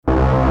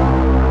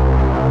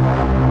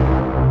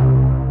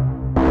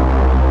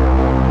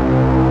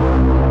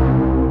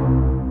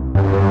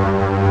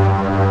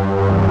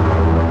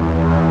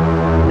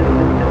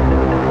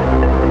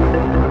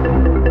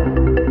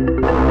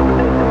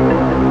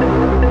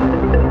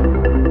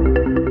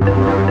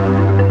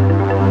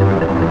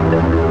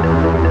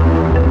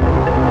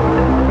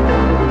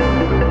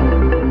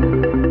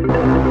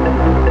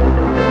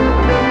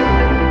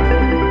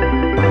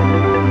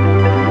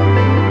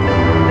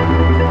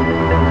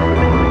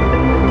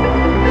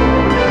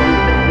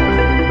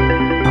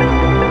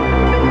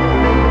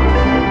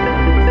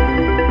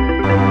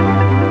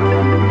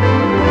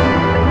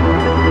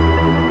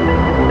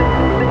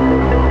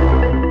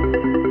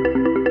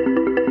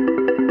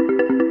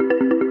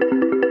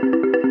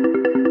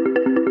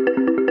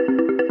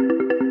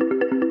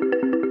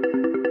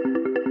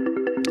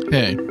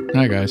Hey,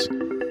 hi guys.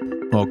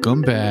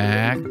 Welcome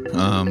back.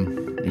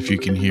 If you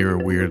can hear a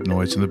weird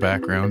noise in the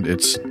background,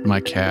 it's my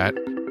cat.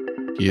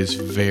 He is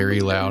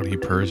very loud. He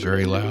purrs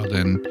very loud,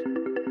 and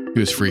he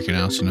was freaking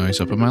out, so now he's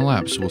up in my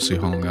lap. So we'll see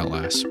how long that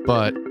lasts.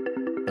 But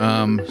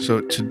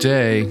so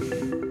today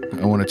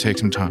I want to take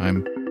some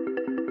time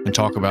and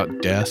talk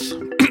about death.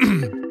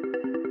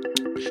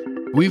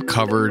 We've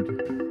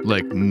covered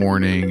like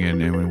mourning,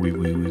 and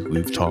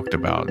we've talked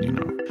about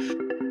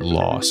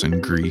loss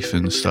and grief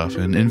and stuff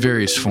in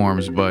various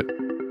forms, but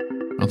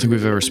I don't think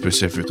we've ever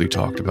specifically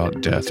talked about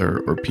death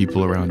or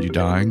people around you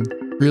dying,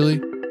 really.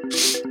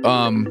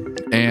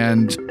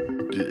 And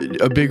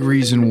a big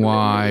reason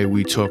why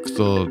we took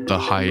the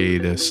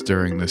hiatus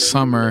during the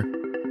summer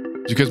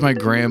is because my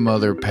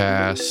grandmother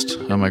passed.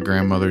 My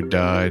grandmother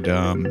died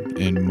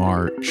in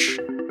March,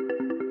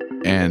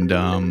 and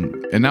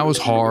that was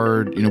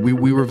hard.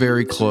 We were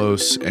very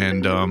close,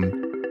 and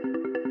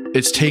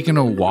it's taken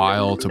a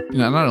while to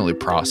not only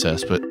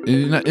process, but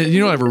you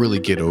don't ever really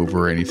get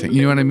over anything.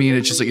 You know what I mean?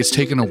 It's just like it's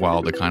taken a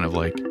while to kind of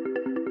like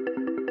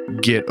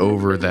get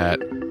over that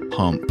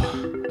hump,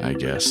 I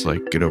guess,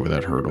 like get over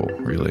that hurdle,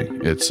 really.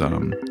 It's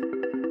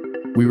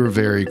we were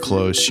very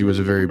close. She was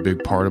a very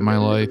big part of my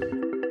life.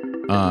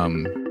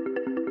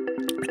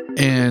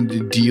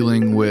 And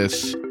dealing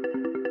with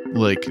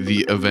like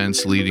the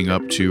events leading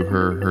up to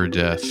her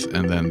death,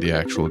 and then the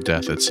actual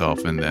death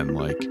itself, and then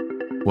like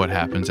what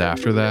happens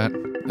after that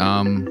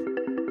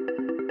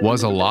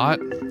was a lot.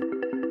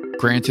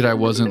 Granted, I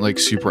wasn't like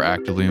super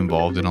actively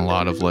involved in a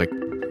lot of like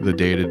the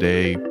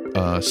day-to-day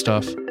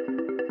stuff,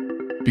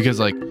 because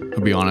like,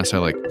 I'll be honest,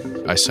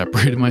 I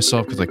separated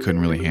myself because I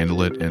couldn't really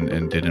handle it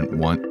and didn't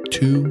want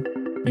to,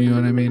 you know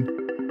what I mean?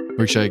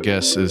 Which I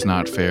guess is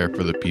not fair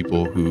for the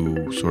people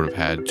who sort of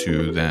had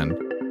to then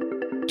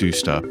do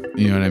stuff,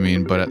 you know what I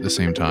mean? But at the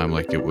same time,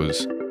 like it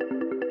was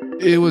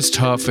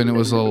tough, and it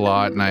was a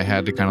lot, and I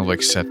had to kind of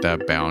like set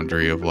that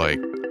boundary of like,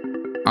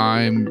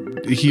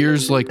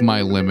 here's like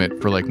my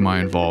limit for like my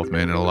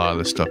involvement in a lot of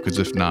this stuff, because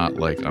if not,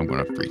 like I'm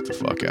gonna freak the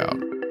fuck out.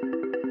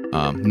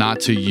 Not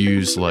to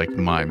use like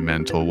my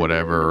mental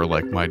whatever, or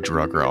like my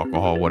drug or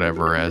alcohol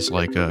whatever as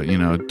like a,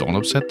 don't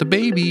upset the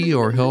baby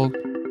or he'll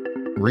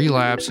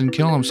relapse and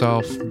kill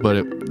himself, but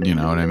you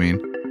know what I mean?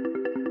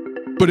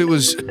 But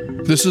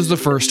this is the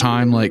first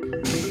time like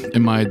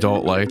in my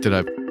adult life that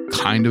I've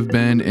kind of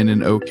been in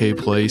an okay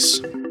place,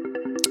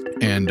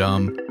 and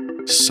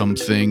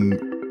something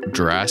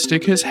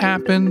drastic has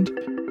happened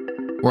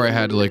where I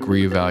had to like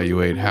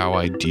reevaluate how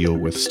I deal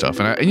with stuff.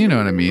 And you know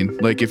what I mean?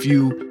 Like if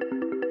you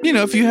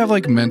have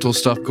like mental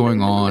stuff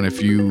going on,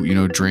 if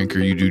you drink or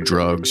you do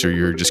drugs, or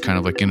you're just kind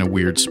of like in a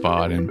weird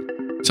spot and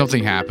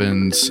something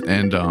happens,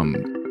 and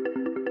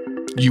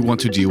you want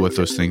to deal with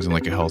those things in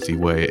like a healthy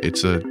way,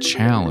 it's a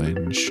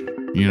challenge,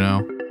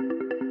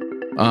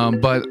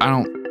 but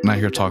I'm not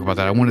here to talk about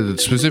that. I wanted to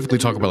specifically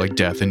talk about like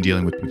death and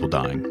dealing with people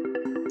dying.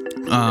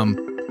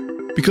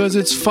 Because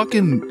it's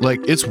fucking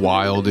like, it's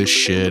wild as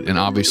shit, and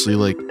obviously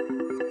like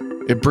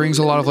it brings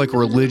a lot of like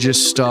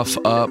religious stuff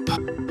up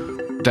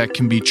that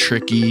can be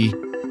tricky,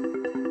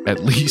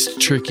 at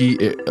least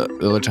tricky.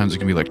 Other times it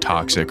can be like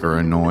toxic or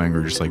annoying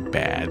or just like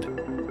bad.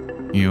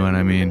 You know what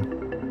I mean?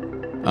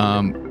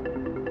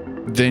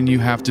 Then you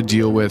have to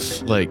deal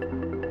with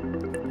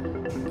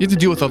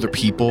other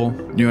people.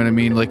 You know what I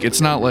mean? Like it's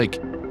not like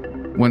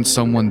when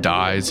someone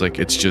dies, like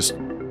it's just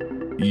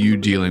you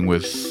dealing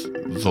with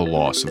the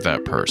loss of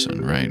that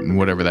person, right? And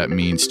whatever that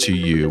means to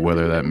you,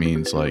 whether that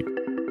means like,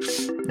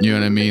 you know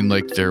what I mean?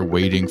 Like they're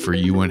waiting for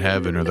you in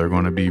heaven, or they're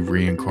going to be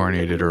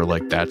reincarnated, or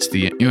like that's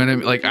the, you know what I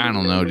mean? Like, I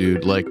don't know,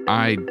 dude. Like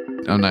I'm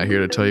not here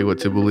to tell you what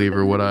to believe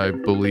or what I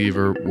believe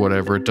or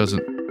whatever. It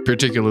doesn't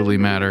particularly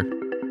matter.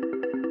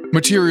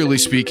 Materially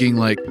speaking,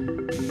 like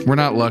we're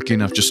not lucky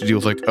enough just to deal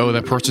with like, oh,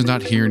 that person's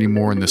not here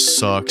anymore and this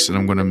sucks, and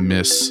I'm going to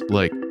miss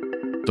like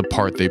the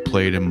part they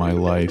played in my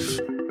life.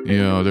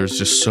 There's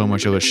just so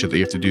much other shit that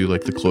you have to do,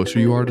 like the closer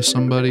you are to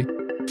somebody,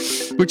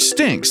 which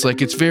stinks.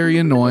 Like it's very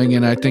annoying,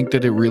 and I think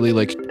that it really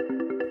like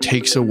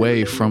takes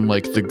away from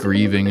like the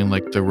grieving and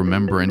like the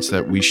remembrance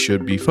that we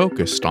should be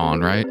focused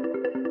on, right?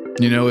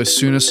 As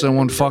soon as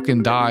someone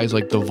fucking dies,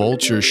 like the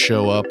vultures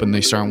show up and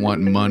they start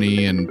wanting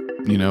money and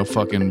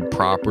fucking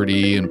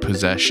property and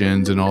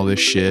possessions and all this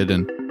shit,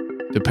 and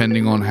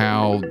depending on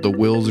how the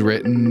will's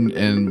written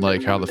and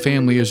like how the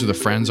family is or the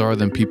friends are,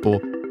 then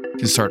people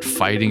can start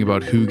fighting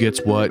about who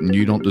gets what, and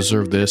you don't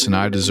deserve this and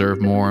I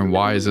deserve more, and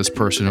why is this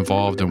person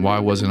involved and why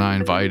wasn't I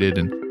invited?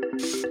 And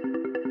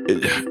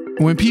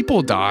when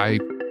people die,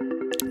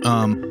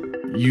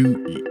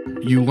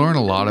 you learn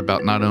a lot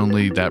about not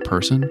only that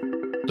person,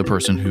 the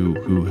person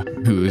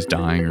who is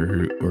dying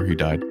or who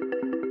died.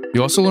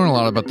 You also learn a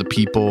lot about the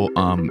people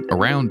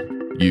around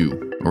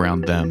you,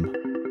 around them,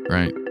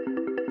 right?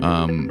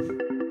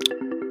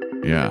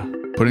 Yeah.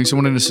 Putting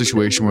someone in a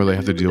situation where they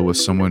have to deal with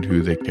someone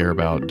who they care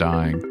about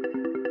dying,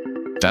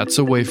 that's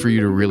a way for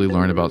you to really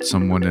learn about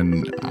someone,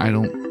 and I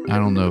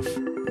don't know if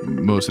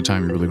most of the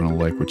time you're really going to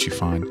like what you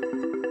find.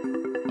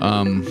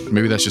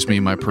 Maybe that's just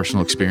me, my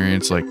personal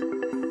experience. Like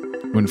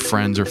when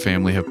friends or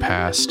family have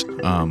passed,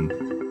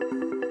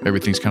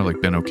 everything's kind of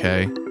like been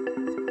okay.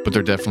 But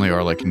there definitely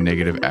are like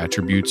negative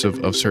attributes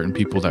of certain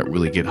people that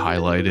really get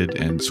highlighted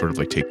and sort of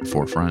like take the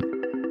forefront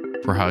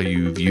for how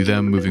you view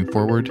them moving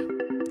forward.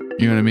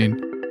 You know what I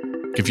mean?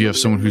 If you have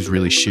someone who's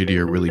really shitty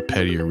or really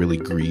petty or really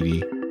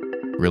greedy,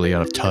 really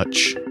out of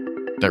touch,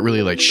 that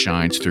really like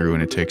shines through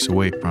and it takes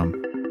away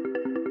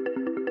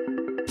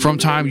from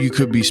time you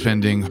could be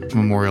spending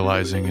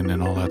memorializing and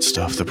then all that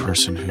stuff, the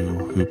person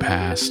who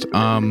passed.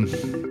 I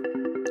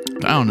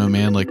don't know,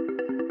 man. Like,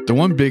 the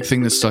one big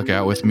thing that stuck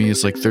out with me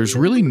is like there's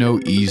really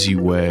no easy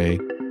way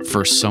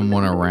for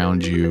someone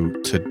around you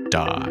to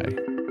die,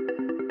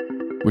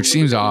 which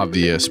seems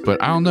obvious,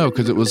 but I don't know,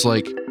 because it was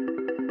like,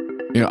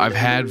 you know, I've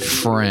had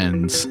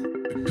friends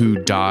who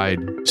died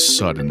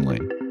suddenly,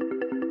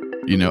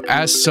 you know,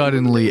 as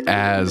suddenly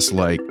as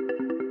like,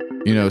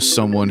 you know,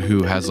 someone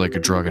who has like a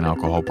drug and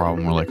alcohol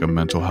problem or like a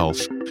mental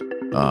health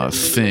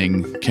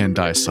thing can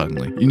die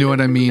suddenly. You know what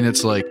I mean?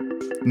 It's like,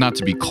 not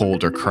to be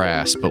cold or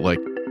crass, but like,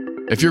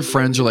 if your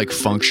friends are like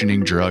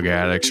functioning drug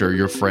addicts, or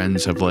your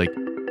friends have like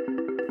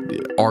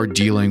are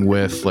dealing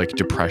with like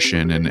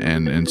depression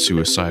and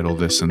suicidal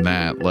this and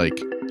that, like,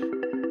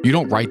 you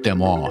don't write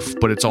them off,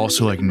 but it's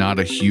also like not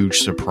a huge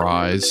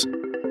surprise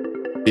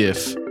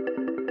if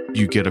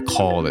you get a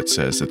call that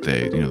says that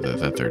they, you know,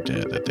 that they're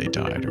dead, that they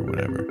died or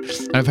whatever.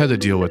 I've had to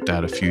deal with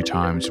that a few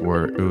times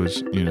where it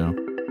was, you know,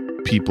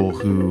 people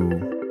who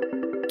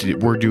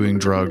were doing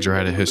drugs or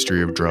had a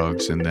history of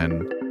drugs, and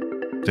then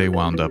they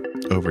wound up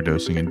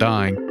overdosing and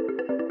dying.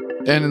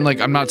 And like,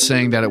 I'm not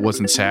saying that it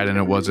wasn't sad and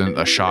it wasn't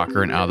a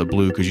shocker and out of the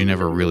blue, because you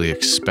never really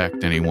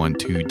expect anyone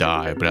to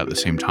die. But at the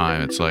same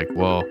time, it's like,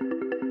 well,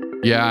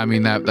 yeah, I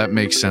mean, that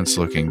makes sense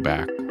looking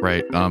back,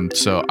 right?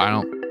 So I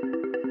don't,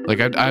 like,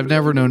 I've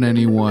never known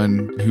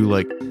anyone who,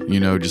 like,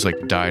 you know, just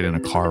like died in a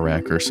car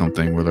wreck or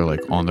something where they're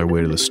like on their way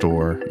to the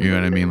store. You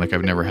know what I mean? Like,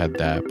 I've never had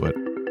that, but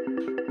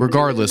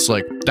regardless,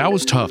 like, that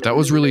was tough. That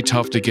was really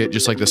tough to get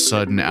just like the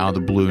sudden out of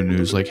the blue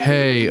news, like,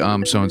 hey,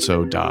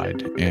 so-and-so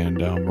died, and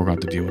we're going to have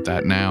to deal with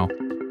that now.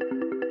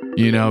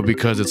 You know,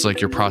 because it's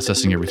like you're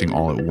processing everything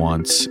all at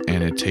once,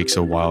 and it takes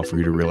a while for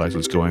you to realize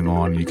what's going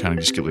on, and you kind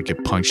of just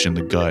get punched in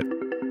the gut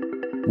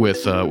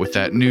with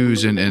that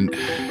news and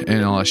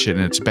all that shit,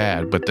 and it's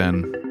bad. But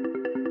then,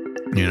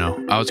 you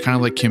know, I was kind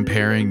of like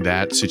comparing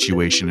that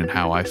situation and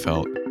how I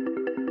felt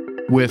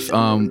with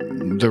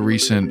the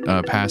recent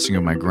passing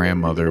of my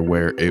grandmother,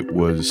 where it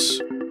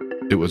was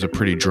a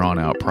pretty drawn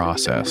out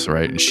process,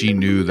 right? And she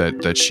knew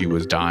that she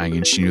was dying,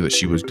 and she knew that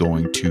she was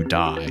going to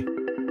die.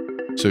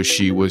 So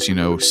she was, you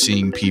know,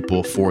 seeing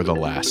people for the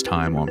last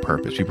time on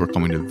purpose. People were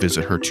coming to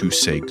visit her to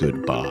say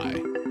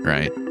goodbye,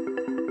 right?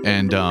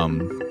 And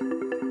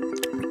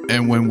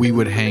when we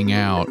would hang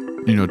out,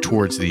 you know,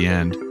 towards the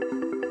end,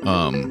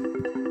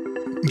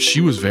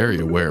 she was very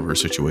aware of her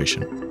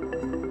situation.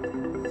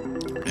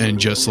 And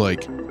just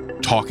like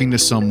talking to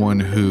someone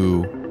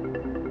who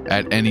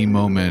at any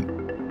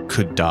moment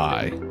could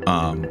die,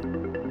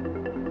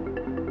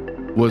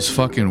 was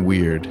fucking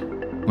weird.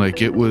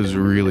 Like, it was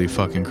really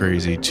fucking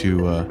crazy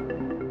to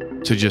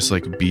just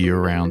like be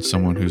around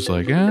someone who's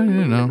like, yeah,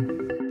 you know,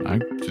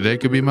 today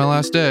could be my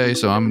last day,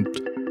 so I'm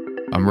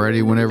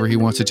ready whenever he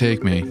wants to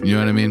take me. You know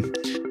what I mean?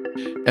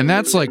 And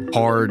that's like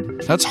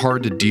hard. That's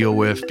hard to deal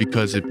with,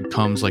 because it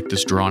becomes like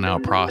this drawn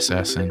out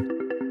process, and,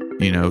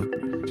 you know,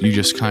 you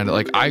just kind of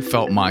like, I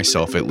felt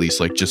myself at least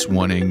like just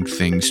wanting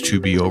things to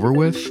be over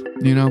with,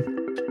 you know?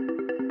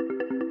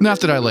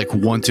 Not that I like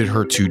wanted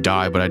her to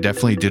die, but I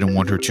definitely didn't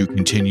want her to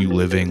continue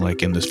living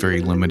like in this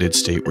very limited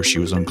state where she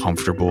was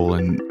uncomfortable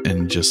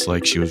and just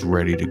like she was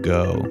ready to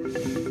go.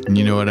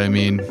 You know what I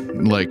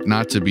mean? Like,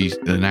 not to be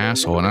an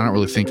asshole, and I don't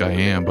really think I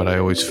am, but I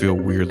always feel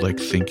weird like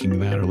thinking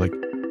that, or like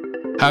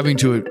having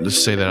to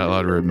say that out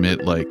loud, or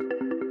admit, like,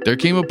 there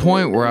came a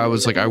point where I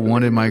was like, I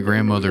wanted my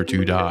grandmother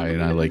to die,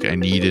 and I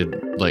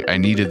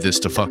needed this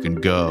to fucking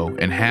go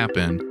and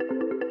happen,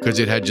 because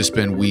it had just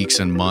been weeks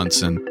and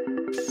months, and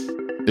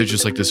it's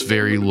just like this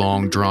very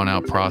long, drawn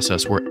out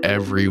process where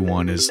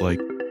everyone is like,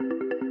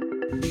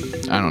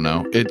 I don't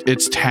know.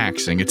 It's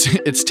taxing.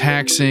 It's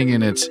taxing,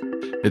 and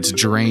it's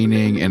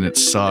draining, and it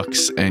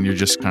sucks, and you're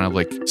just kind of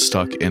like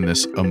stuck in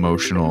this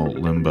emotional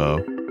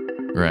limbo,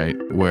 right?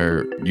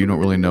 Where you don't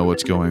really know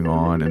what's going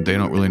on, and they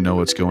don't really know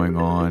what's going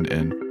on,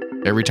 and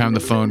every time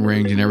the phone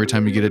rings, and every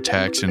time you get a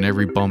text, and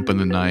every bump in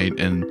the night,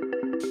 and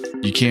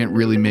you can't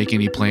really make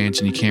any plans,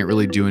 and you can't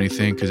really do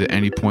anything, because at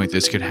any point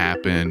this could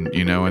happen,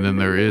 you know? And then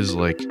there's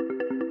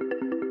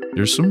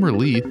some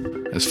relief,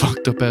 as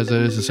fucked up as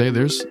that is to say.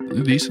 There's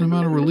a decent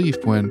amount of relief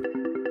when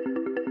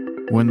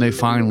they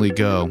finally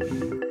go,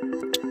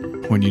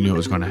 when you knew it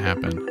was going to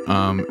happen.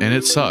 And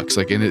it sucks,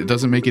 like, and it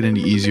doesn't make it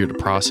any easier to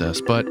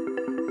process. But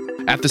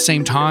at the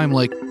same time,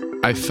 like,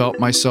 I felt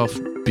myself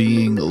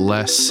being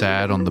less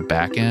sad on the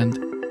back end,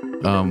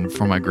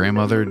 for my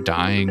grandmother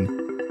dying.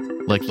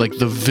 Like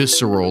the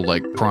visceral,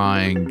 like,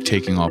 crying,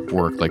 taking off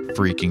work, like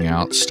freaking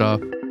out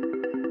stuff.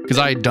 Because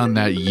I had done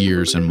that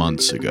years and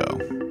months ago.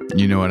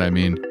 You know what I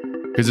mean?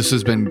 Because this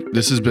has been,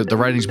 the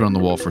writing's been on the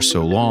wall for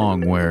so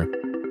long, where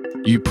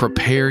you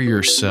prepare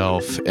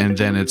yourself, and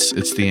then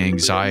it's the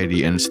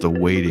anxiety and it's the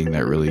waiting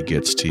that really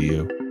gets to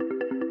you,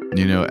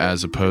 you know,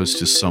 as opposed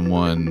to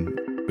someone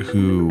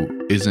who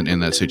isn't in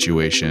that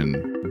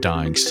situation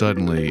dying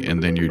suddenly,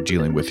 and then you're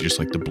dealing with just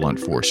like the blunt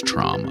force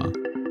trauma,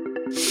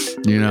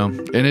 you know.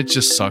 And it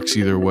just sucks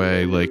either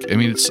way. Like, I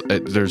mean,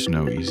 there's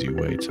no easy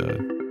way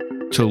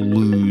to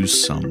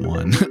lose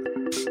someone,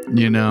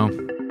 you know.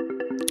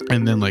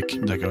 And then like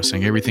I was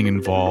saying, everything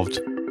involved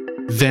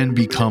then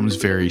becomes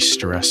very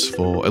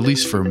stressful, at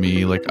least for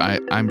me. Like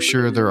I'm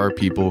sure there are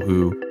people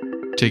who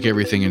take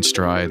everything in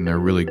stride and they're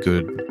really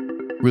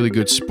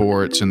good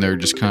sports, and they're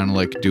just kind of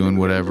like doing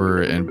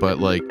whatever. But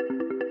like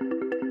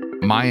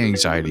my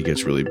anxiety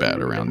gets really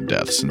bad around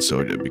deaths, and so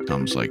it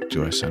becomes like,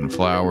 do I send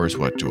flowers?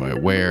 What do I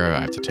wear?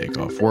 I have to take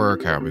off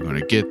work. How are we going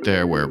to get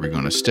there? Where are we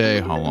going to stay?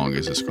 How long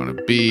is this going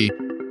to be?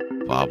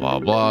 Blah blah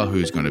blah.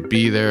 Who's going to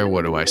be there?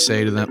 What do I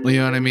say to them? You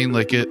know what I mean?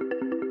 Like it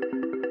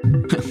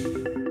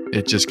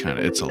just kind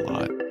of, it's a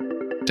lot.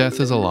 Death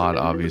is a lot,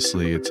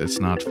 obviously. It's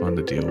not fun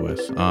to deal with.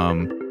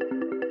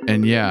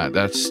 And yeah,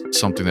 that's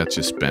something that's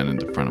just been in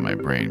the front of my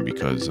brain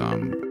because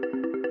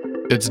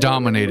it's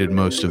dominated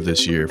most of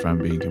this year, if I'm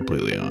being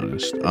completely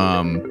honest.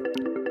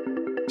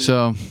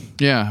 So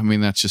yeah, I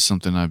mean, that's just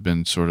something I've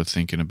been sort of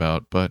thinking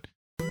about. But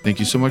thank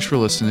you so much for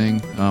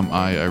listening.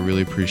 I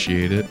really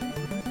appreciate it.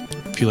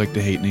 If you like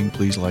the Hatening,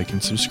 please like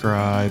and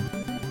subscribe.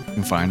 You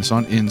can find us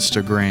on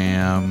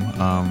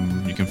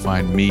Instagram. You can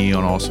find me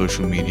on all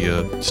social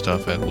media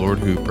stuff at Lord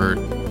Hoopert.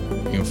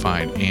 You can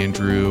find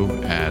Andrew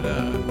at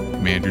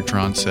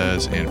Mandrutron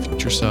Says and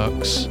Future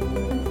Sucks.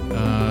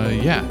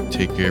 Yeah,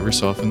 take care of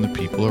yourself and the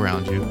people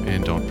around you,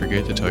 and don't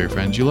forget to tell your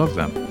friends you love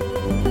them.